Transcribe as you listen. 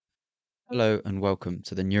Hello and welcome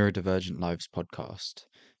to the Neurodivergent Lives podcast,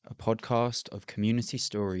 a podcast of community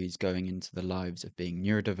stories going into the lives of being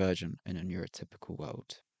neurodivergent in a neurotypical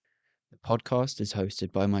world. The podcast is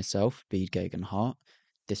hosted by myself, Bede Gagan Hart,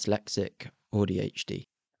 dyslexic or ADHD.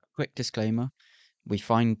 A quick disclaimer, we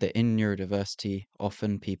find that in neurodiversity,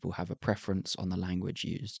 often people have a preference on the language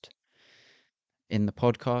used. In the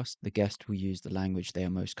podcast, the guest will use the language they are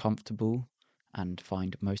most comfortable and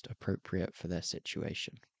find most appropriate for their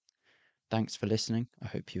situation. Thanks for listening. I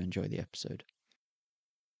hope you enjoy the episode.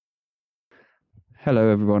 Hello,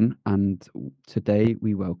 everyone, and today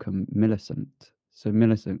we welcome Millicent. So,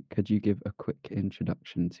 Millicent, could you give a quick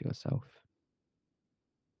introduction to yourself?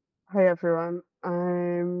 Hi everyone,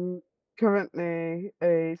 I'm currently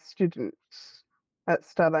a student at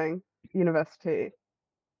Stirling University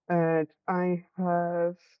and I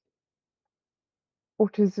have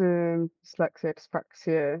autism, dyslexia,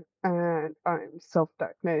 dyspraxia, and I'm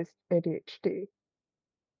self-diagnosed ADHD.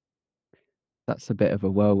 That's a bit of a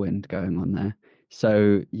whirlwind going on there.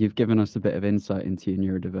 So, you've given us a bit of insight into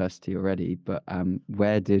your neurodiversity already, but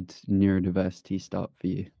where did neurodiversity start for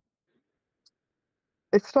you?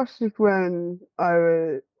 It started when I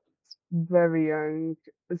was very young,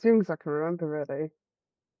 as young as I can remember really.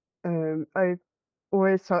 I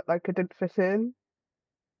always felt like I didn't fit in.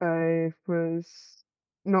 I was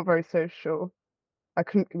not very social. I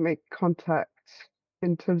couldn't make contact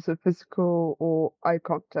in terms of physical or eye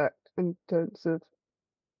contact in terms of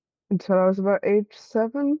until I was about age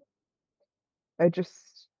 7. I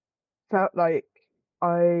just felt like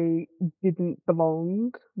I didn't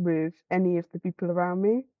belong with any of the people around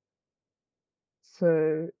me.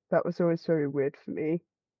 So that was always very weird for me.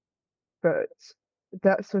 But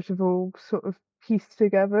that all sort of pieced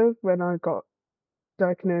together when I got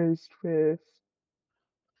diagnosed with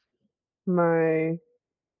my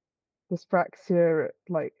dyspraxia at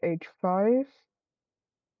like age 5.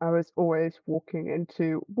 I was always walking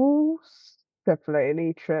into walls,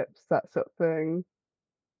 definitely trips, that sort of thing.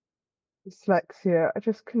 Dyslexia, I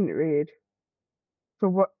just couldn't read. For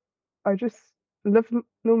what I just love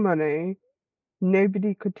no money.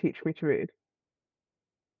 Nobody could teach me to read,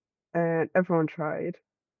 and everyone tried.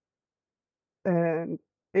 And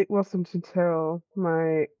it wasn't until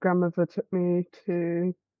my grandmother took me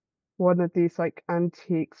to one of these like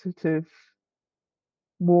antique sort of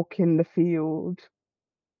walk in the field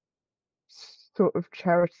sort of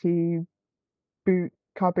charity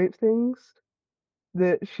car boot things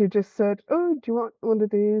that she just said, "Oh, do you want one of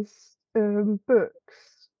these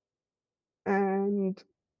books?" And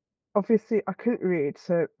obviously, I couldn't read,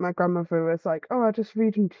 so my grandmother was like, "Oh, I'll just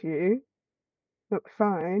read them to you. Look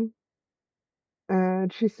fine."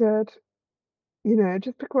 And she said,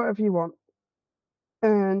 "Just pick whatever you want."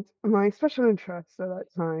 And my special interest at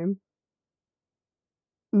that time,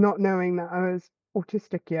 not knowing that I was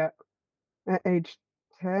autistic yet at age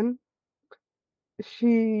 10,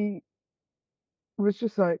 she was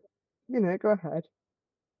just like, "Go ahead."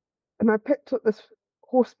 And I picked up this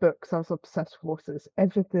horse book because I was obsessed with horses.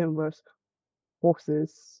 Everything was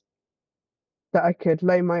horses that I could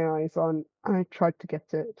lay my eyes on. I tried to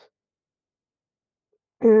get it.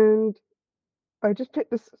 And I just picked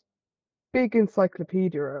this big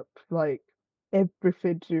encyclopedia up, like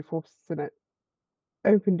everything to do with horses in it,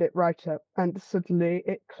 opened it right up, and suddenly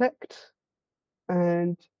it clicked.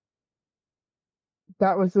 And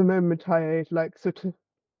that was the moment I like sort of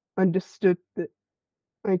understood that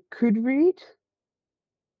I could read,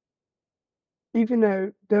 even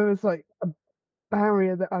though there was like a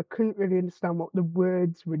barrier that I couldn't really understand what the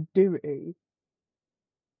words were doing.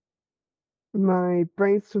 My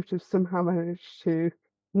brain sort of somehow managed to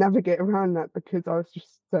navigate around that because I was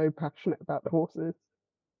just so passionate about the horses.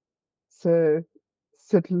 So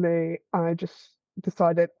suddenly I just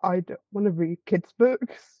decided I don't want to read kids'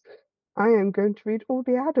 books. I am going to read all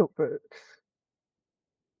the adult books.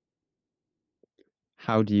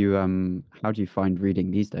 How do you find reading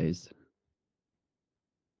these days?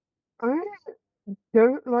 I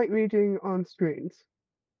don't like reading on screens.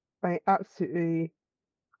 I absolutely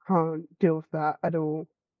can't deal with that at all.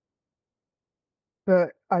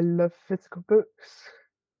 But I love physical books.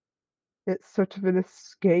 It's sort of an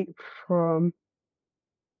escape from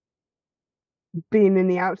being in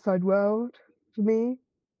the outside world for me,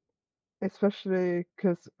 especially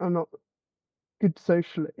because I'm not good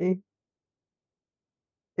socially.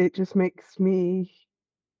 It just makes me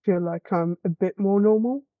feel like I'm a bit more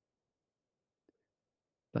normal.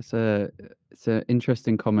 That's a it's an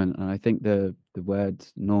interesting comment, and I think the word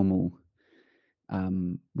normal,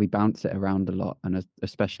 we bounce it around a lot, and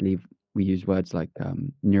especially we use words like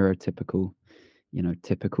neurotypical,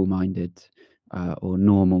 typical minded, or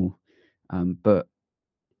normal. But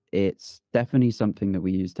it's definitely something that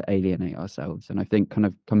we use to alienate ourselves. And I think kind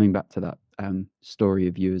of coming back to that story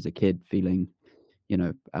of you as a kid feeling, you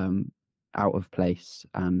know, out of place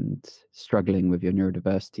and struggling with your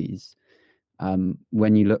neurodiversities,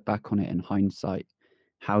 when you look back on it in hindsight,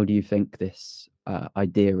 how do you think this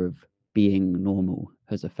idea of being normal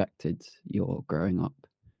has affected your growing up?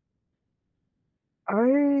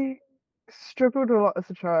 I struggled a lot as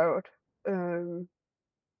a child, um,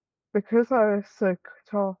 because I was so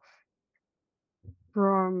cut off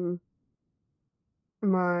from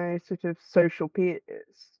my sort of social peers.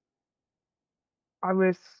 I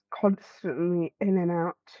was constantly in and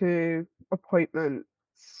out to appointments.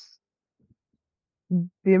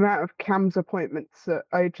 The amount of CAMS appointments that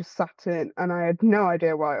I just sat in and I had no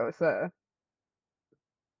idea why I was there.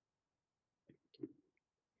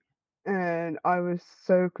 And I was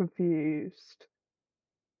so confused.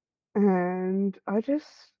 And I guess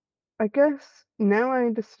now I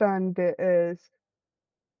understand it as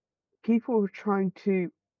people trying to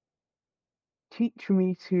teach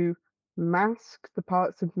me to mask the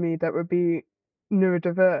parts of me that would be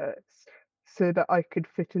neurodiverse so that I could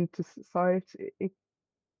fit into society.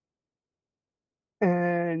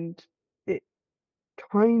 And it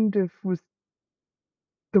kind of was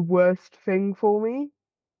the worst thing for me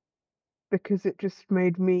because it just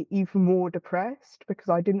made me even more depressed because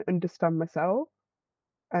I didn't understand myself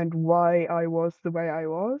and why I was the way I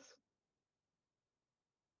was.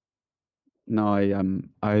 No,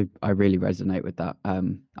 I really resonate with that.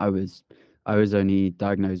 I was only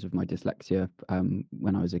diagnosed with my dyslexia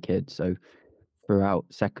when I was a kid, so throughout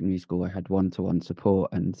secondary school I had one-to-one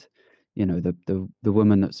support, and the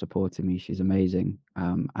woman that supported me, she's amazing,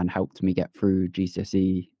 and helped me get through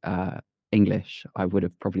GCSE English. I would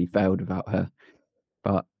have probably failed without her,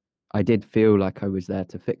 but I did feel like I was there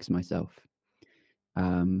to fix myself.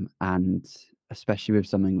 And especially with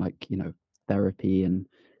something like, therapy and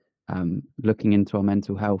looking into our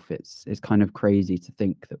mental health, it's kind of crazy to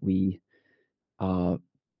think that we are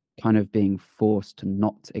kind of being forced to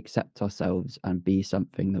not accept ourselves and be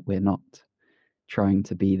something that we're not, trying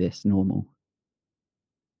to be this normal.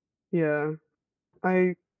 Yeah,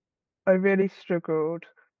 I I really struggled.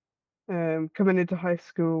 Coming into high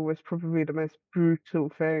school was probably the most brutal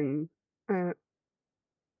thing. Uh,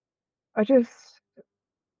 I just,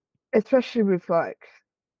 especially with like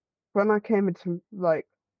when I came into like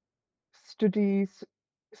studies,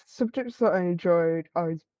 subjects that I enjoyed, I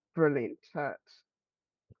was brilliant at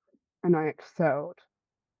and I excelled.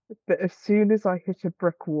 But as soon as I hit a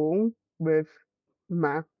brick wall with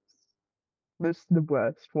maths, was the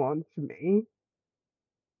worst one for me.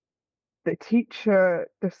 The teacher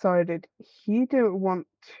decided he didn't want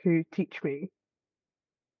to teach me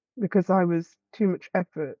because I was too much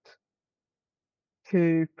effort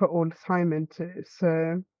to put all the time into.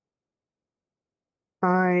 So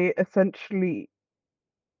I essentially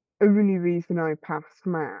only reason I passed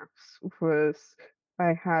maths was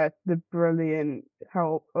I had the brilliant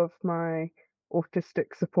help of my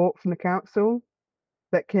autistic support from the council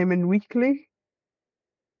that came in weekly,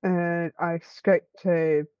 and I scraped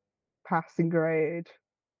a passing grade.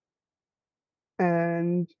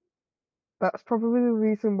 And that's probably the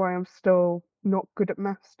reason why I'm still not good at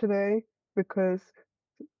maths today, because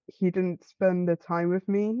he didn't spend the time with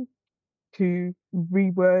me to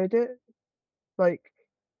reword it. Like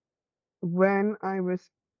when I was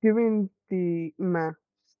doing the maths,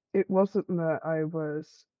 it wasn't that I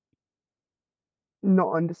was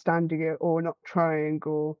not understanding it or not trying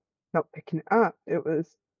or not picking it up. It was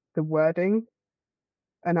the wording.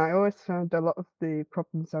 And I always found a lot of the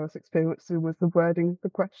problems I was experiencing was the wording of the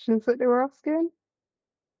questions that they were asking.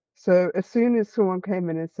 So as soon as someone came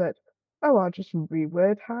in and said, "Oh, I'll just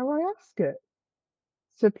reword how I ask it,"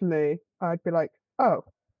 suddenly I'd be like, "Oh,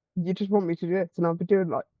 you just want me to do this," and I'll be doing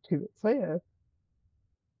like 2 minutes later.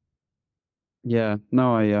 Yeah,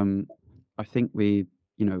 no, I think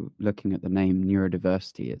looking at the name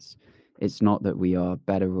neurodiversity, it's not that we are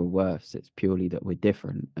better or worse, it's purely that we're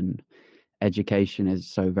different. And education is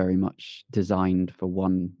so very much designed for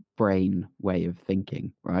one brain way of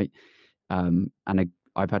thinking, right?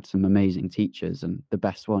 I've had some amazing teachers, and the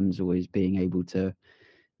best ones always being able to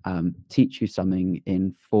teach you something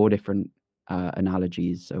in four different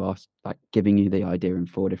analogies. So, like giving you the idea in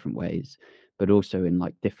four different ways, but also in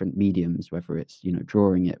like different mediums, whether it's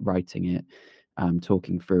drawing it, writing it,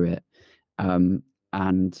 talking through it.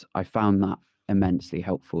 And I found that immensely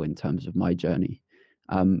helpful in terms of my journey.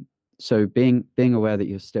 So being aware that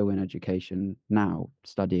you're still in education now,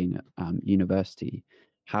 studying at university,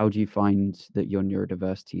 how do you find that your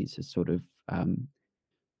neurodiversities has sort of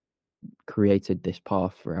created this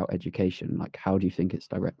path throughout education? Like, how do you think it's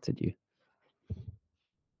directed you?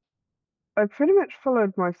 I pretty much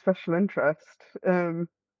followed my special interest.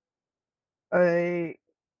 I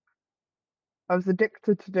I was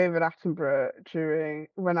addicted to David Attenborough during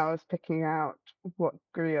when I was picking out what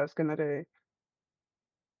degree I was going to do.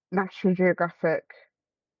 National Geographic,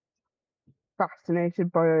 fascinated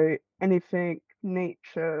by anything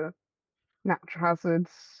nature, natural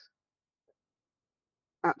hazards,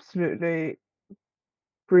 absolutely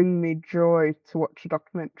bring me joy to watch a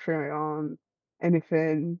documentary on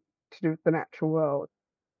anything to do with the natural world.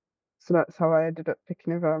 So that's how I ended up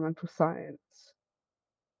picking environmental science.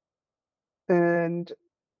 And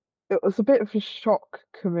it was a bit of a shock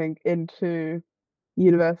coming into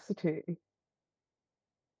university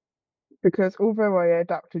because although I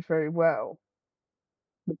adapted very well,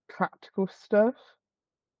 the practical stuff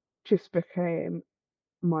just became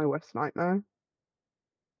my worst nightmare.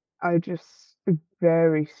 I just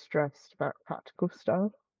very stressed about practical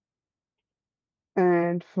stuff.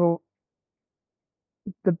 And for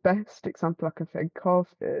the best example I can think of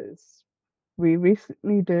is we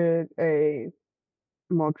recently did a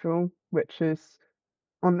module which is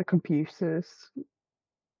on the computers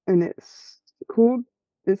and it's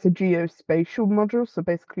a geospatial module. So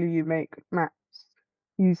basically you make maps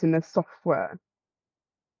using a software,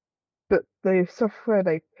 but the software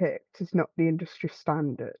they picked is not the industry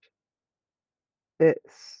standard.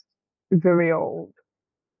 It's very old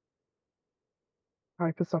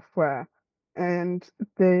type of software. And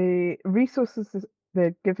the resources that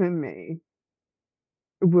they'd given me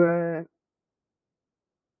were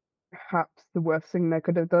perhaps the worst thing they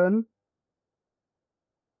could have done.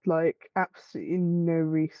 Like absolutely no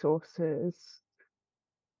resources.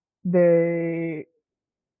 They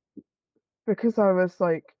because I was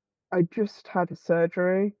like I just had a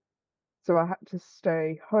surgery, so I had to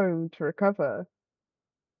stay home to recover.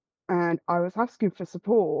 And I was asking for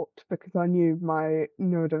support because I knew my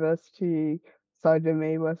neurodiversity side of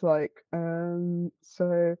me was like,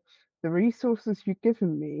 so the resources you've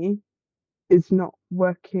given me is not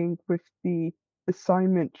working with the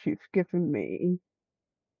assignment you've given me.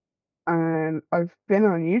 And I've been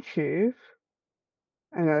on YouTube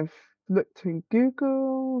and I've looked in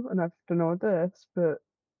Google and I've done all this, but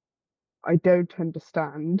I don't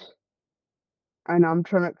understand. And I'm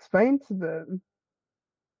trying to explain to them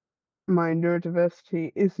my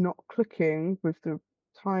neurodiversity is not clicking with the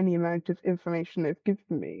tiny amount of information they've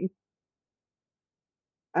given me.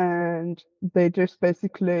 And they just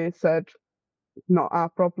basically said, not our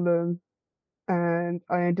problem. And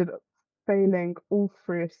I ended up failing all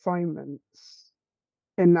three assignments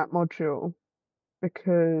in that module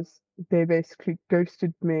because they basically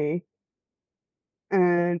ghosted me.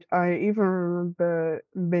 And I even remember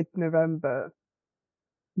mid-November,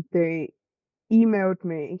 they emailed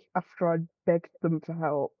me after I'd begged them for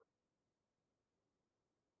help.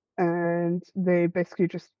 And they basically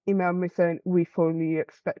just emailed me saying, we fully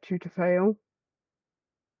expect you to fail.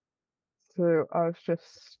 So I was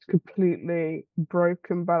just completely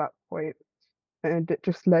broken by that point, and it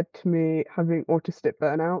just led to me having autistic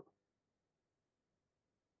burnout.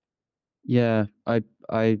 Yeah,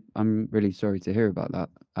 I'm really sorry to hear about that.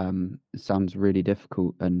 It sounds really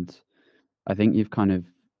difficult, and I think you've kind of,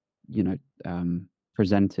 you know,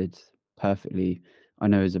 presented perfectly. I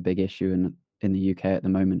know is a big issue in the UK at the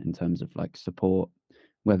moment in terms of like support,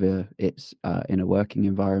 whether it's in a working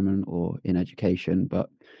environment or in education, but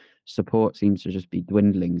support seems to just be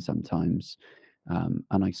dwindling sometimes.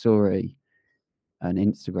 And I saw an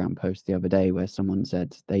Instagram post the other day where someone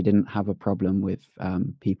said they didn't have a problem with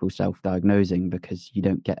people self-diagnosing because you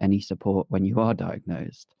don't get any support when you are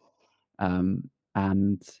diagnosed. And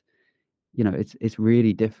it's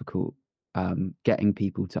really difficult getting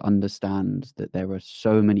people to understand that there are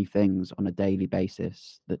so many things on a daily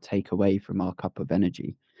basis that take away from our cup of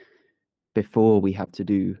energy before we have to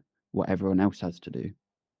do what everyone else has to do,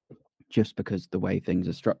 just because the way things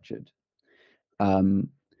are structured. Um,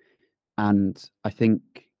 and I think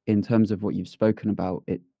in terms of what you've spoken about,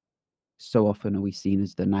 it so often are we seen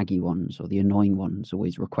as the naggy ones or the annoying ones,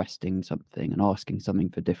 always requesting something and asking something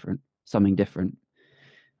different.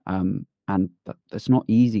 And that's not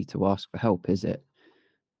easy to ask for help, is it?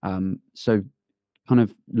 So kind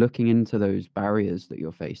of looking into those barriers that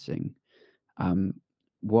you're facing, um,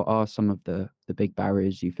 what are some of the big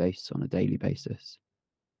barriers you face on a daily basis?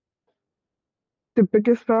 The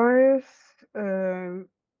biggest barriers,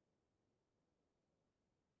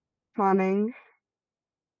 planning.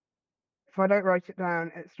 If I don't write it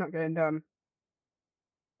down, it's not getting done.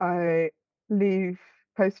 I leave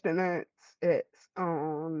post-it notes. It's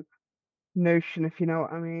on Notion, if you know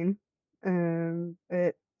what I mean.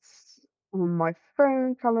 It's on my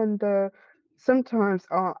phone calendar. Sometimes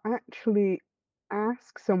I'll actually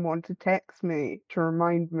ask someone to text me to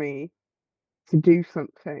remind me to do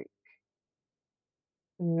something.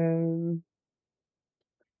 Um,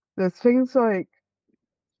 there's things like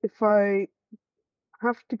if I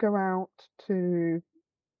have to go out to,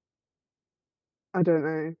 I don't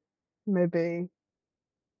know, maybe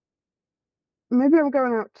maybe I'm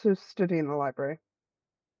going out to study in the library.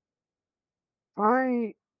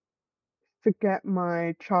 I forget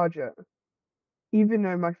my charger, even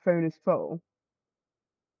though my phone is full,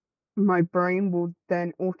 my brain will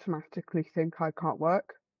then automatically think I can't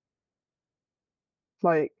work.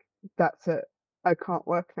 Like, that's it. I can't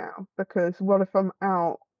work now because what if I'm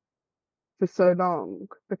out for so long?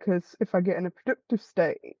 Because if I get in a productive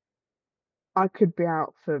state, I could be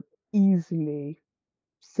out for easily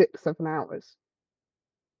 6, 7 hours.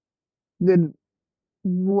 Then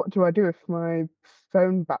what do I do if my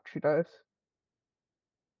phone battery dies?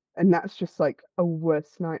 And that's just like a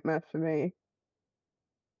worst nightmare for me.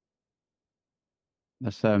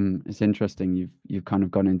 That's it's interesting. You've kind of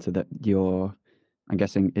gone into that your I'm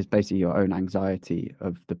guessing it's basically your own anxiety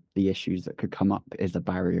of the issues that could come up is a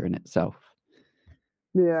barrier in itself.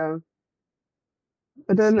 Yeah.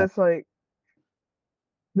 And It's then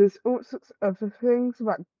there's all sorts of other things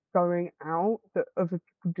about going out that other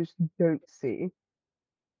people just don't see.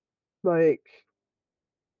 Like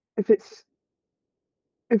if it's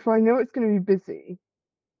if I know it's going to be busy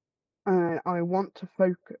and I want to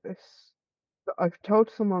focus, but I've told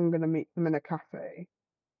someone I'm going to meet them in a cafe.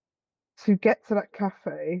 To get to that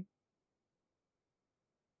cafe,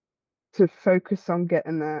 to focus on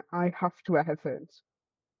getting there, I have to wear headphones.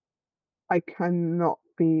 I cannot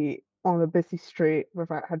be on a busy street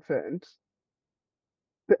without headphones.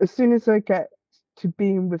 But as soon as I get to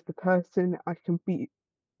being with the person, I can be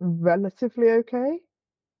relatively okay.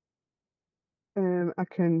 I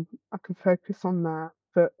can focus on that.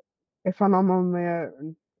 But if I'm on my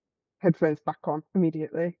own, headphones back on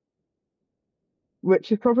immediately.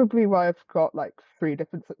 Which is probably why I've got like 3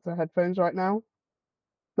 different sets of headphones right now.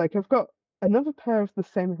 Like I've got another pair of the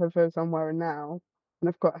same headphones I'm wearing now, and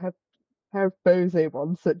I've got a pair of Bose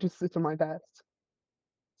ones that just sit on my desk.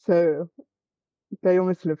 So they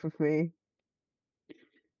almost live with me.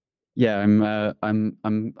 Yeah,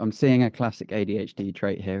 I'm seeing a classic ADHD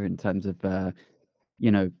trait here in terms of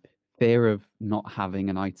you know, fear of not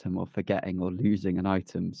having an item or forgetting or losing an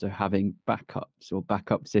item. So having backups or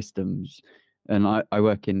backup systems. And I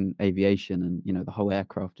work in aviation and the whole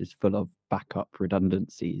aircraft is full of backup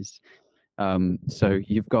redundancies. So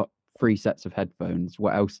you've got 3 sets of headphones.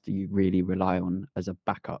 What else do you really rely on as a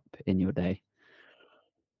backup in your day?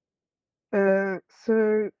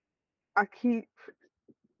 So I keep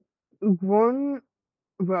one.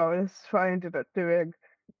 Well, this is what I ended up doing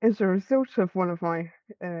as a result of one of my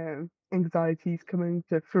anxieties coming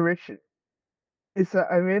to fruition. Is that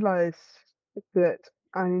I realized that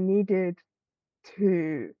I needed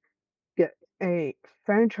to get a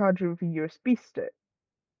phone charger with a USB stick.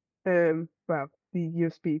 Well, the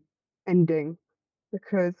USB ending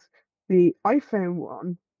because the iPhone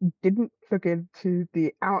one didn't plug into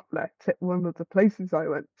the outlet at one of the places I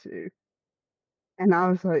went to, and I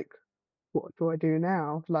was like, "What do I do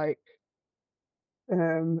now?" Like,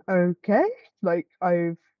 okay, like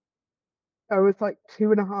I was like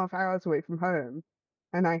 2.5 hours away from home,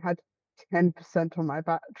 and I had 10% on my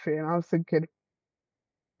battery, and I was thinking,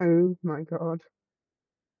 "Oh my God!"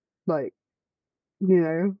 Like,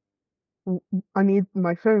 you know, I need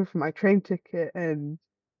my phone for my train ticket and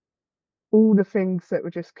all the things that were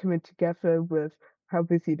just coming together with how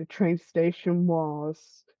busy the train station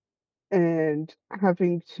was and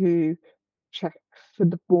having to check for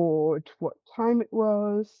the board what time it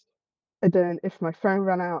was. And then if my phone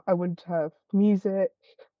ran out, I wouldn't have music.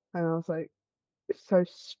 And I was like so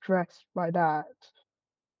stressed by that.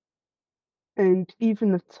 And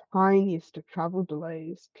even the tiniest of travel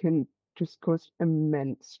delays can just cause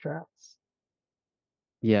immense stress.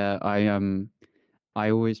 Yeah, I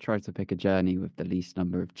always try to pick a journey with the least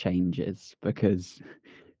number of changes because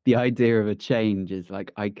the idea of a change is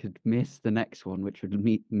like I could miss the next one, which would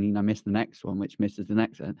mean I miss the next one, which misses the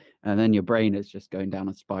next one, and then your brain is just going down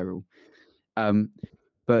a spiral. Um,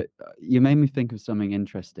 but you made me think of something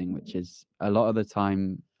interesting, which is a lot of the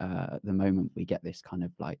time, at the moment, we get this kind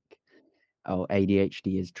of like, oh,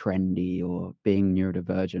 ADHD is trendy or being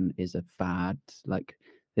neurodivergent is a fad, like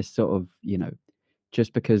this sort of,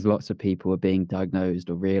 just because lots of people are being diagnosed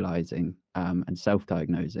or realizing and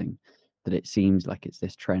self-diagnosing that it seems like it's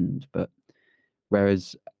this trend. But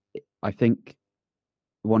whereas I think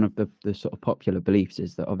one of the sort of popular beliefs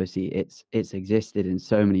is that obviously it's existed in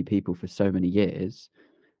so many people for so many years,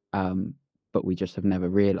 um, but we just have never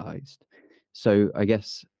realized. So I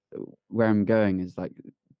guess where I'm going is like,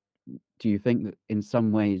 do you think that in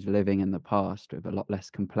some ways living in the past with a lot less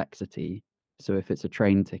complexity, so if it's a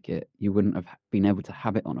train ticket, you wouldn't have been able to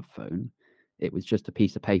have it on a phone. It was just a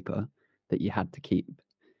piece of paper that you had to keep,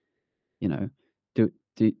 you know.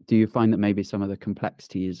 Do you find that maybe some of the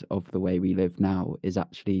complexities of the way we live now is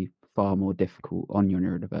actually far more difficult on your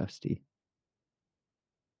neurodiversity?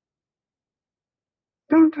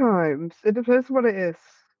 Sometimes it depends what it is.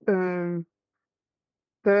 Um,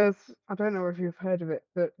 there's I don't know if you've heard of it,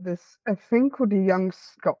 but there's a thing called a young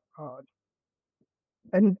Scot card,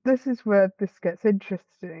 and this is where this gets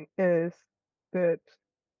interesting. Is that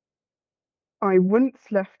I once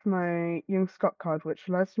left my young Scot card, which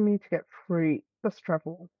allows me to get free bus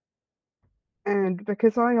travel, and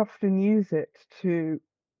because I often use it to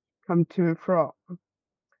come to and from,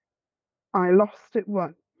 I lost it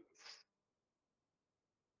once,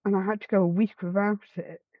 and I had to go a week without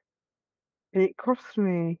it. And it cost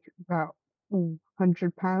me about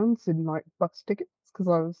 £100 in like bus tickets because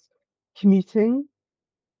I was commuting.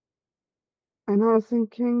 And I was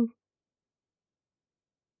thinking,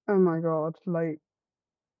 oh my God, like,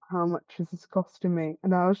 how much is this costing me?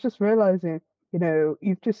 And I was just realizing,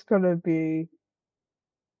 you've just got to be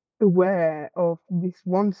aware of this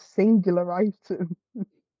one singular item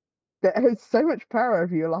that has so much power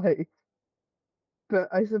over your life. But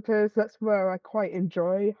I suppose that's where I quite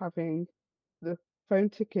enjoy having the phone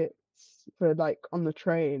tickets for like on the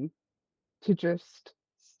train to just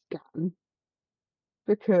scan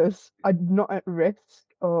because I'm not at risk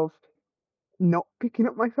of not picking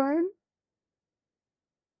up my phone.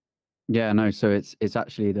 Yeah, no, so it's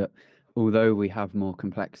actually that although we have more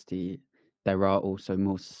complexity, there are also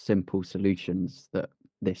more simple solutions that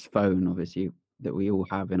this phone, obviously, that we all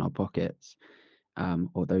have in our pockets,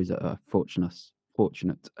 or those that are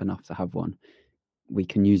fortunate enough to have one, we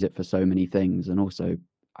can use it for so many things, and also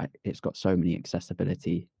it's got so many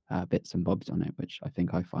accessibility bits and bobs on it, which I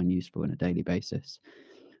think I find useful on a daily basis.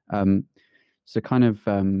 Um, so kind of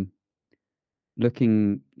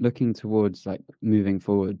looking towards like moving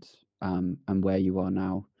forward, and where you are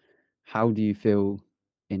now, how do you feel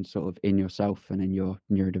in sort of in yourself and in your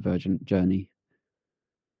neurodivergent journey?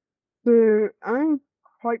 So I'm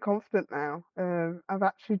quite confident now. I've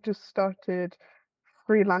actually just started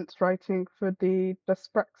freelance writing for the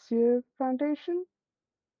Dyspraxia Foundation.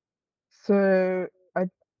 So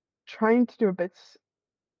I'm trying to do a bit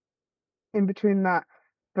in between that,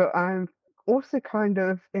 but I'm also kind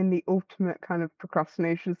of in the ultimate kind of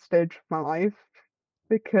procrastination stage of my life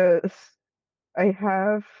because I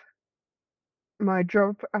have my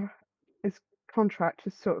job is contract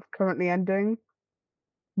is sort of currently ending,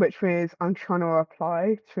 which means I'm trying to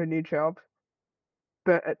apply to a new job.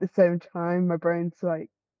 But at the same time, my brain's like,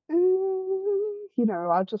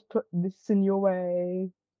 I'll just put this in your way.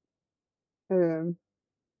 Um,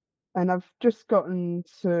 and I've just gotten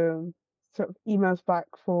some sort of emails back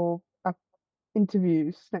for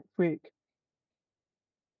interviews next week.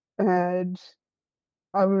 And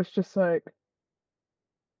I was just like,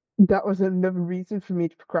 that was another reason for me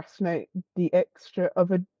to procrastinate the extra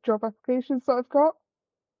other job applications that I've got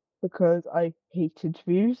because I hate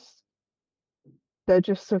interviews. They're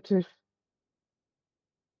just sort of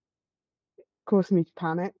cause me to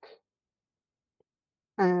panic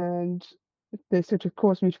and they sort of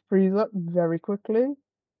cause me to freeze up very quickly.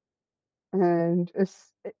 And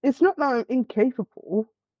it's not that I'm incapable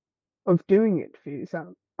of doing interviews.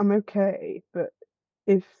 I'm okay, but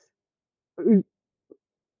if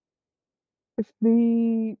if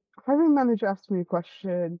the hiring manager asks me a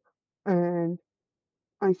question and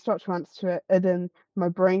I start to answer it, and then my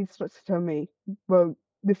brain starts to tell me, "Well,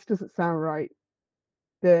 this doesn't sound right,"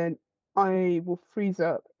 then I will freeze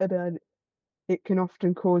up, and then it can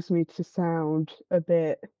often cause me to sound a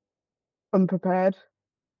bit unprepared.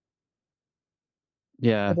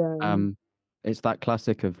 Yeah, And then it's that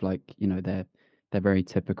classic of like, they're very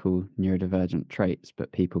typical neurodivergent traits,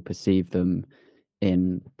 but people perceive them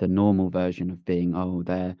in the normal version of being, oh,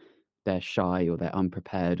 they're shy or they're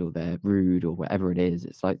unprepared or they're rude or whatever it is.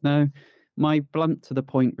 It's like, no, my blunt to the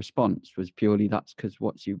point response was purely that's because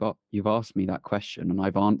what you've asked me that question and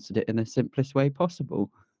I've answered it in the simplest way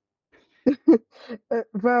possible.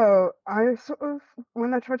 well, I sort of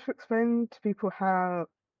when I try to explain to people how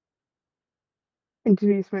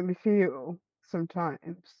interviews make me feel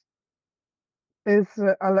sometimes, is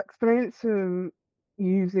that I'll explain it to them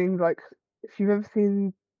using like if you've ever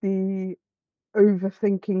seen the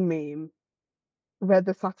overthinking meme where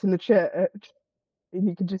they're sat in the church. and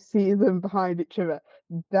you can just see them behind each other.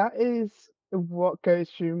 That is what goes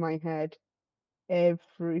through my head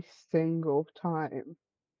every single time.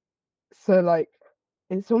 So, like,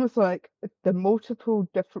 it's almost like the multiple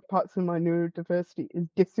different parts of my neurodiversity is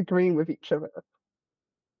disagreeing with each other.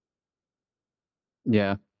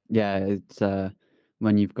 Yeah, yeah, it's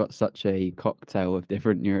when you've got such a cocktail of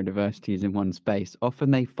different neurodiversities in one space,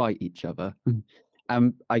 often they fight each other.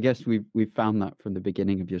 I guess we've found that from the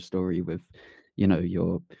beginning of your story with, you know,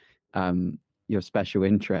 your special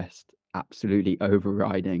interest absolutely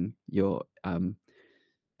overriding your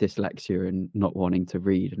dyslexia and not wanting to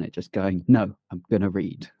read, and it just going, no, I'm gonna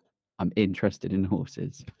read. I'm interested in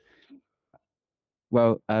horses.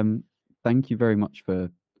 Well, thank you very much for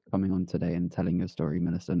coming on today and telling your story,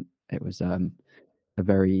 Millicent. It was a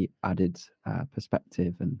very added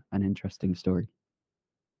perspective and an interesting story.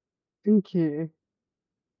 Thank you.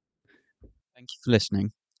 Thank you for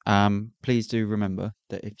listening. Please do remember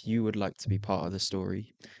that if you would like to be part of the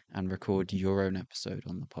story and record your own episode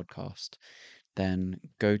on the podcast, then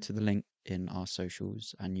go to the link in our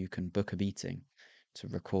socials and you can book a meeting to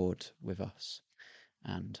record with us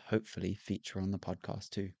and hopefully feature on the podcast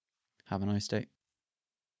too. Have a nice day.